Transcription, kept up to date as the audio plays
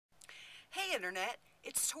Hey Internet,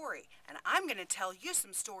 it's Tori, and I'm going to tell you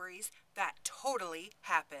some stories that totally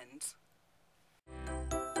happened.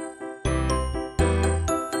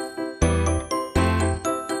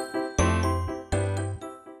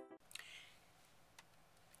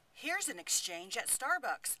 Here's an exchange at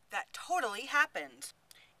Starbucks that totally happened.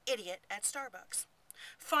 Idiot at Starbucks.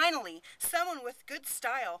 Finally, someone with good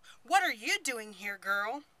style. What are you doing here,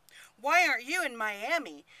 girl? Why aren't you in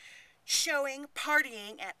Miami showing,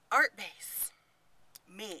 partying at Art Base?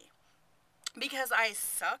 Me. Because I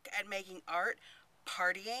suck at making art,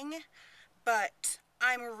 partying, but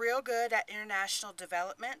I'm real good at international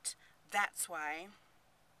development. That's why.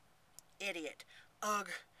 Idiot. Ugh.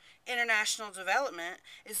 International development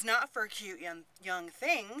is not for cute young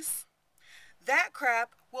things. That crap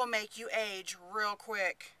will make you age real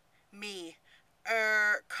quick. Me.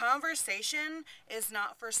 Conversation is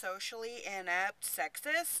not for socially inept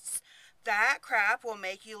sexists. That crap will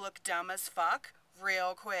make you look dumb as fuck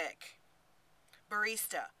real quick.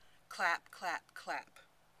 Barista. Clap, clap, clap.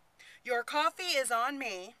 Your coffee is on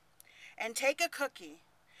me, and take a cookie,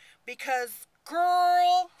 because,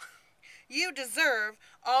 girl, you deserve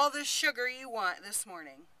all the sugar you want this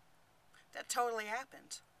morning. That totally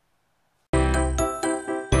happened.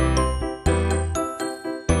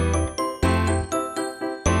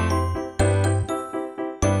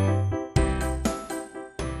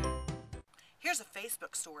 Here's a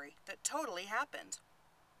Facebook story that totally happened.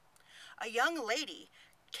 A young lady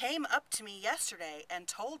came up to me yesterday and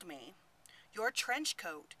told me, "Your trench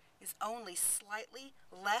coat is only slightly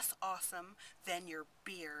less awesome than your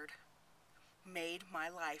beard." Made my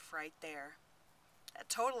life right there. That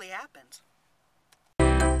totally happened.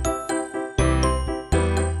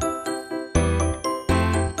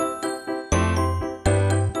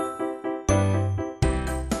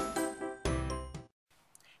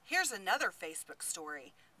 Here's another Facebook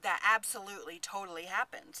story that absolutely totally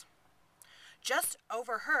happened. Just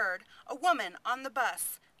overheard a woman on the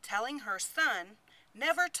bus telling her son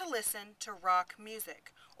never to listen to rock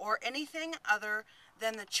music or anything other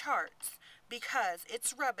than the charts because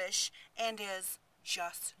it's rubbish and is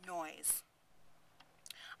just noise.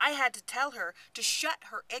 I had to tell her to shut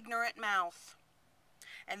her ignorant mouth,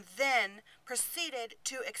 and then proceeded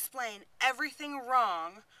to explain everything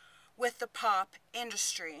wrong with the pop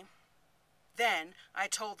industry. Then I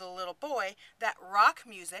told the little boy that rock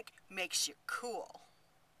music makes you cool.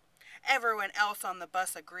 Everyone else on the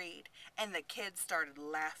bus agreed, and the kids started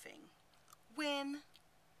laughing. Win.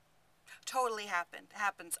 Totally happened.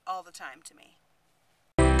 Happens all the time to me.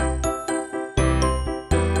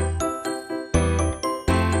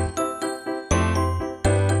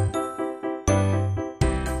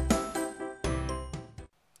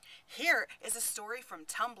 Here is a story from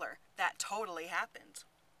Tumblr that totally happened.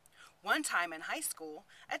 One time in high school,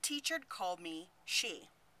 a teacher called me she.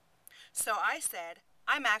 So I said,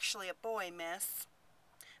 "I'm actually a boy, miss."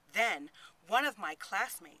 Then one of my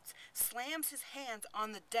classmates slams his hands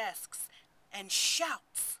on the desks and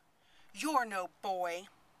shouts, "You're no boy."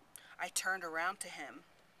 I turned around to him.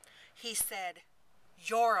 He said,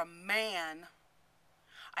 "You're a man."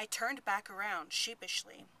 I turned back around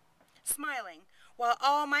sheepishly, smiling, while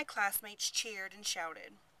all my classmates cheered and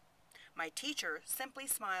shouted. My teacher simply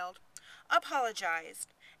smiled,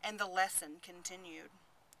 apologized, and the lesson continued.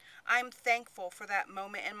 I'm thankful for that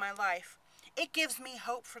moment in my life. It gives me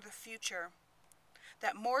hope for the future,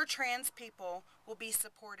 that more trans people will be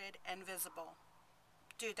supported and visible.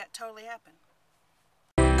 Dude, that totally happened.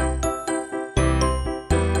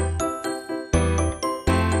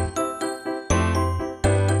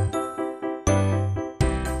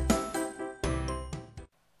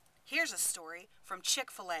 Here's a story from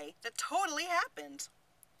Chick-fil-A that totally happened.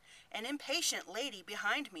 An impatient lady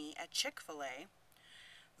behind me at Chick-fil-A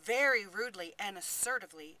very rudely and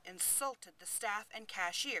assertively insulted the staff and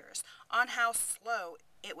cashiers on how slow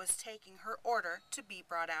it was taking her order to be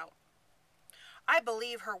brought out. I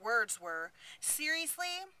believe her words were,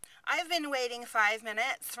 "Seriously? I've been waiting 5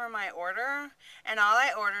 minutes for my order, and all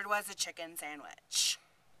I ordered was a chicken sandwich."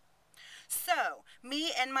 So,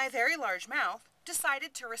 me and my very large mouth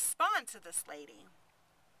decided to respond to this lady.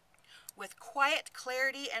 With quiet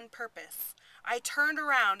clarity and purpose, I turned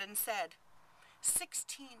around and said,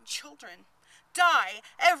 16 children die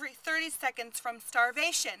every 30 seconds from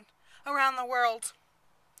starvation around the world.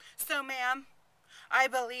 So, ma'am, I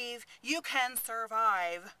believe you can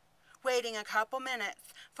survive waiting a couple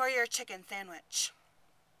minutes for your chicken sandwich.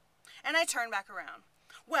 And I turned back around.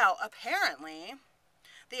 Well, apparently,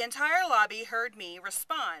 the entire lobby heard me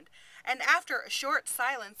respond, and after a short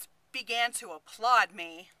silence began to applaud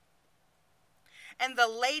me. and the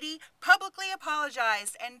lady publicly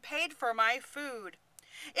apologized and paid for my food.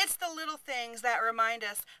 It's the little things that remind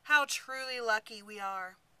us how truly lucky we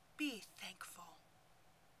are. Be thankful.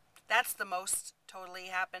 That's the most totally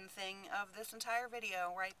happened thing of this entire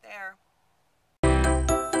video right there.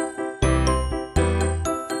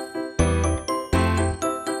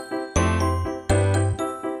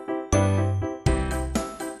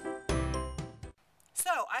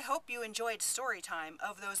 So, I hope you enjoyed story time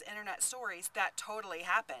of those internet stories that totally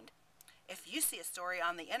happened. If you see a story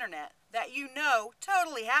on the internet that you know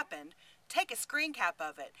totally happened, take a screen cap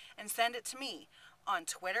of it and send it to me on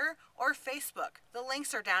Twitter or Facebook. The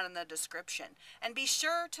links are down in the description. And be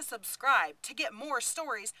sure to subscribe to get more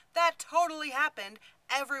stories that totally happened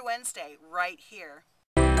every Wednesday right here.